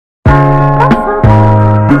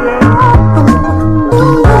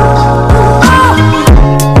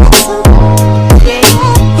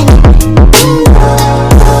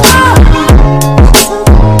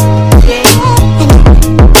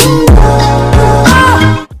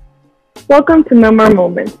Welcome to Memoir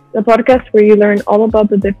Moments, the podcast where you learn all about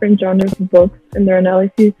the different genres of books and their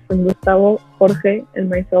analyses from Gustavo, Jorge, and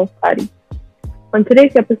myself, Ari. On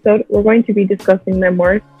today's episode, we're going to be discussing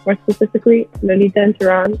memoirs, more specifically Lolita in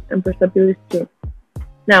Tehran and Persepolis II.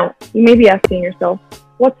 Now, you may be asking yourself,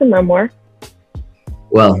 what's a memoir?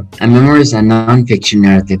 Well, a memoir is a non-fiction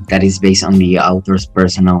narrative that is based on the author's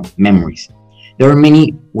personal memories. There are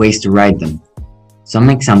many ways to write them. Some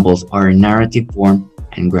examples are in narrative form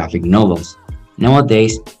and graphic novels.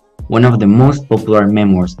 Nowadays, one of the most popular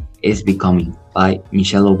memoirs is Becoming by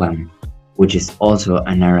Michelle Obama, which is also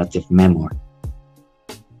a narrative memoir.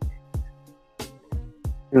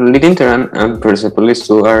 Lolita in Tehran and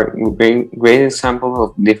Persepolis II are great examples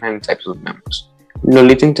of different types of memoirs.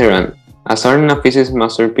 Lolita in Tehran, as art and a physics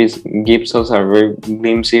masterpiece, gives us a rare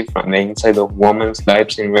glimpse from the inside of women's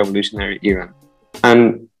lives in revolutionary Iran,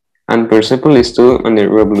 and Persepolis II on the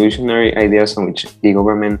revolutionary ideas on which the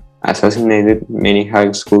government assassinated many high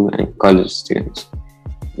school and college students.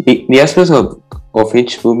 The aspects of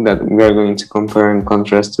each book that we are going to compare and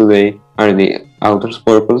contrast today are the author's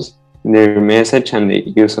purpose, their message, and the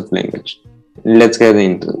use of language. Let's get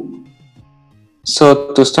into it.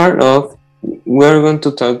 So to start off, we're going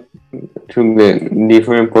to talk through the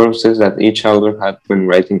different purposes that each author had when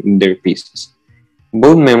writing their pieces.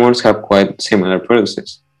 Both memoirs have quite similar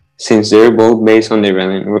purposes, since they're both based on the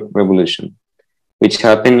Iranian Revolution, which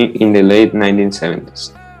happened in the late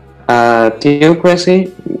 1970s. A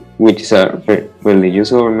theocracy, which is a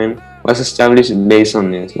religious government, was established based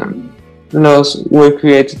on Islam. Laws were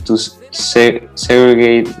created to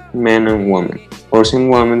segregate men and women,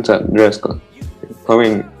 forcing women to dress code,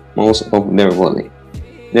 covering most of their body.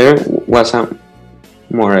 There was a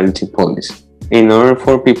morality policy, in order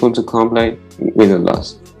for people to comply with the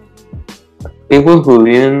laws. People who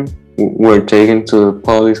didn't were taken to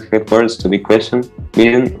police headquarters to be questioned,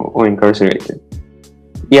 beaten, or incarcerated.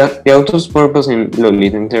 The author's purpose in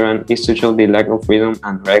Lolita in Tehran is to show the lack of freedom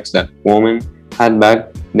and rights that women had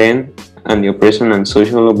back then and the oppression and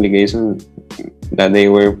social obligations that they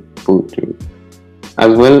were put through,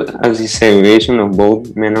 as well as the segregation of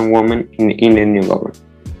both men and women in the new government.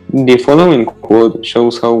 The following quote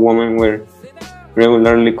shows how women were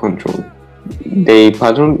regularly controlled. They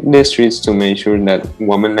patroned the streets to make sure that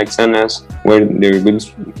women like Sanas wear their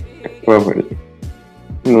goods properly,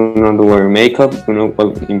 do not wear makeup, do not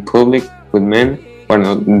walk in public with men who are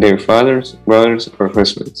not their fathers, brothers, or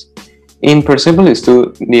husbands. In Persepolis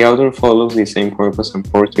II, the author follows the same purpose and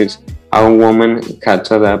portrays how women had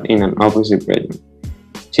to adapt in an opposite region.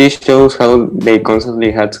 She shows how they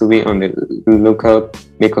constantly had to be on the lookout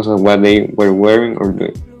because of what they were wearing or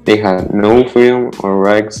doing. They had no freedom or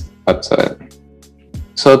rights whatsoever.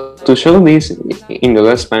 So to show this, in the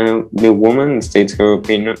last panel, the woman states her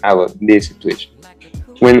opinion about this situation.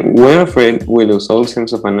 When we're afraid, we lose all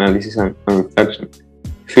sense of analysis and reflection.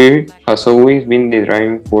 Fear has always been the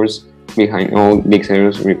driving force behind all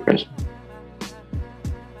dictator's repression.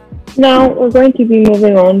 Now, we're going to be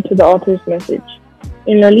moving on to the author's message.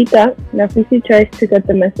 In Lolita, Nafisi tries to get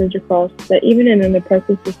the message across that even in an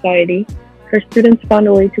oppressive society, her students found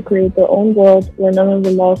a way to create their own world where none of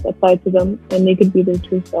the laws applied to them and they could be their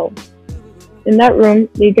true selves. In that room,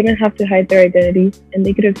 they didn't have to hide their identities and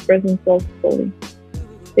they could express themselves fully.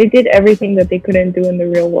 They did everything that they couldn't do in the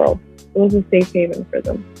real world. It was a safe haven for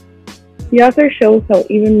them. The author shows how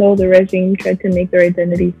even though the regime tried to make their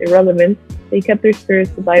identities irrelevant, they kept their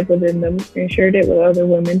spirits alive within them and shared it with other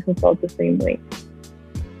women who felt the same way.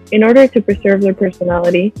 In order to preserve their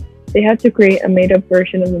personality, they had to create a made-up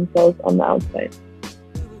version of themselves on the outside.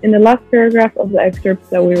 In the last paragraph of the excerpt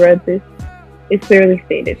that we read it's clearly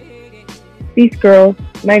stated. These girls,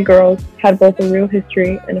 my girls, had both a real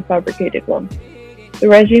history and a fabricated one. The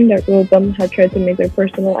regime that ruled them had tried to make their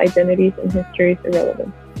personal identities and histories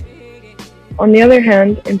irrelevant. On the other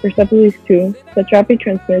hand, in Persepolis II, Satrapi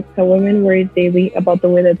transmits how women worried daily about the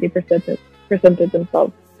way that they presented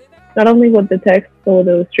themselves, not only with the text, but with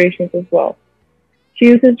illustrations as well. She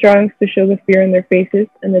uses drawings to show the fear in their faces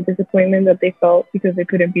and the disappointment that they felt because they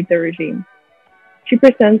couldn't beat the regime. She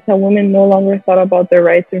presents how women no longer thought about their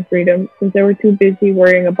rights and freedom since they were too busy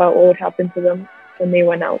worrying about what would happen to them when they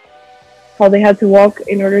went out, how they had to walk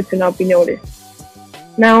in order to not be noticed.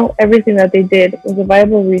 Now, everything that they did was a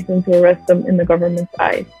viable reason to arrest them in the government's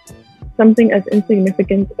eyes, something as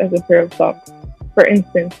insignificant as a pair of socks. For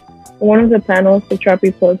instance, in one of the panels,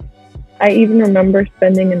 Satrapi puts, I even remember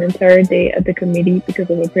spending an entire day at the committee because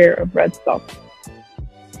of a pair of red socks.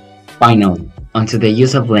 Finally, onto the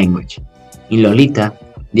use of language. In Lolita,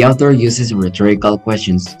 the author uses rhetorical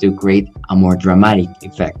questions to create a more dramatic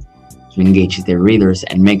effect, to engage their readers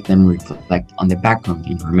and make them reflect on the background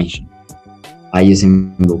information. by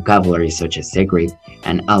using vocabulary such as segregate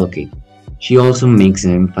and allocate. She also makes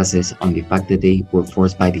an emphasis on the fact that they were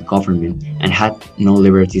forced by the government and had no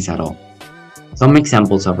liberties at all. Some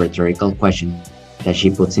examples of rhetorical questions that she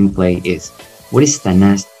puts in play is: what is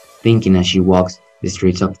Tanás thinking as she walks the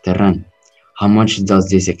streets of Terran? How much does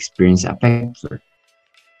this experience affect her?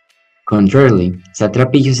 Contrarily,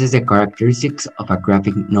 Satrapi uses the characteristics of a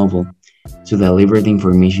graphic novel to deliver the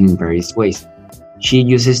information in various ways. She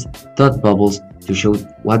uses thought bubbles to show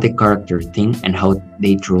what the characters think and how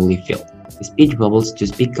they truly feel, speech bubbles to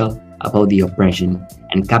speak out about the oppression,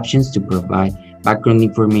 and captions to provide background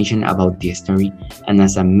information about the story and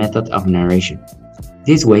as a method of narration.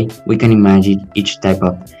 This way, we can imagine each type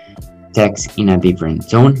of text in a different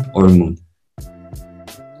tone or mood.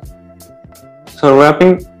 So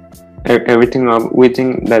wrapping everything up, we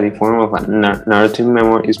think that the form of a narrative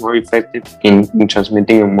memoir is more effective in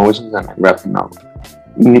transmitting emotions than a graphic novel.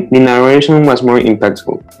 The narration was more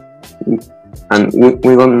impactful, and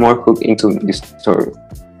we got more hooked into the story.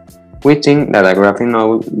 We think that a graphic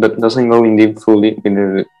novel doesn't go in deep fully with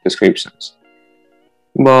the descriptions.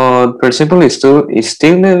 But Persepolis still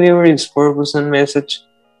delivers its purpose and message,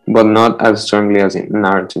 but not as strongly as in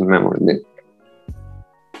narrative memory did.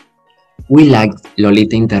 We liked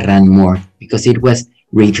Lolita in Terran more because it was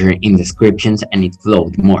richer in descriptions and it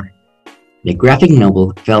flowed more. The graphic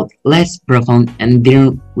novel felt less profound and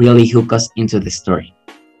didn't really hook us into the story.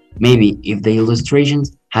 Maybe if the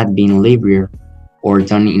illustrations had been livelier or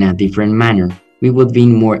done in a different manner, we would be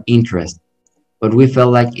more interested, but we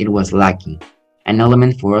felt like it was lacking, an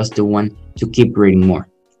element for us to want to keep reading more.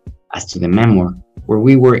 As to the memoir, where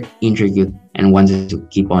we were intrigued and wanted to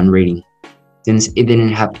keep on reading, since it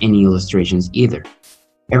didn't have any illustrations either.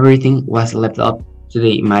 Everything was left up to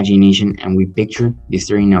the imagination and we pictured the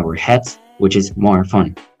story in our heads, which is more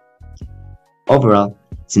fun. Overall,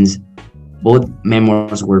 since both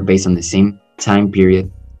memoirs were based on the same time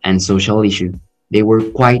period and social issue, they were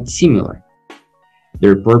quite similar.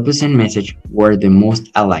 Their purpose and message were the most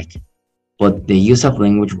alike, but the use of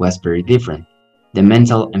language was very different. The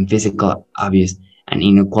mental and physical abuse and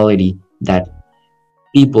inequality that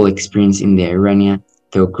people experienced in the Iranian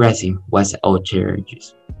theocracy was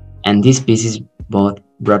outrageous, and these pieces both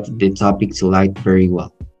brought the topic to light very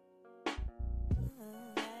well.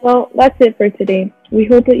 Well, that's it for today. We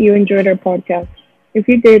hope that you enjoyed our podcast. If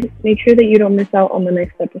you did, make sure that you don't miss out on the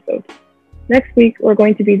next episode. Next week, we're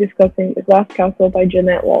going to be discussing The Glass Castle by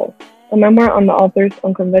Jeanette Walls, a memoir on the author's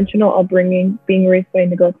unconventional upbringing, being raised by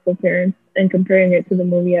neglectful parents, and comparing it to the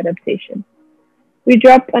movie adaptation. We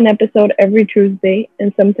drop an episode every Tuesday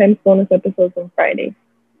and sometimes bonus episodes on Fridays.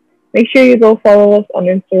 Make sure you go follow us on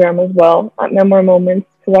Instagram as well at Memoir Moments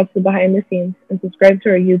to watch the behind the scenes and subscribe to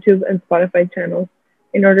our YouTube and Spotify channels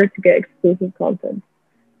in order to get exclusive content.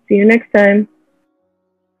 See you next time.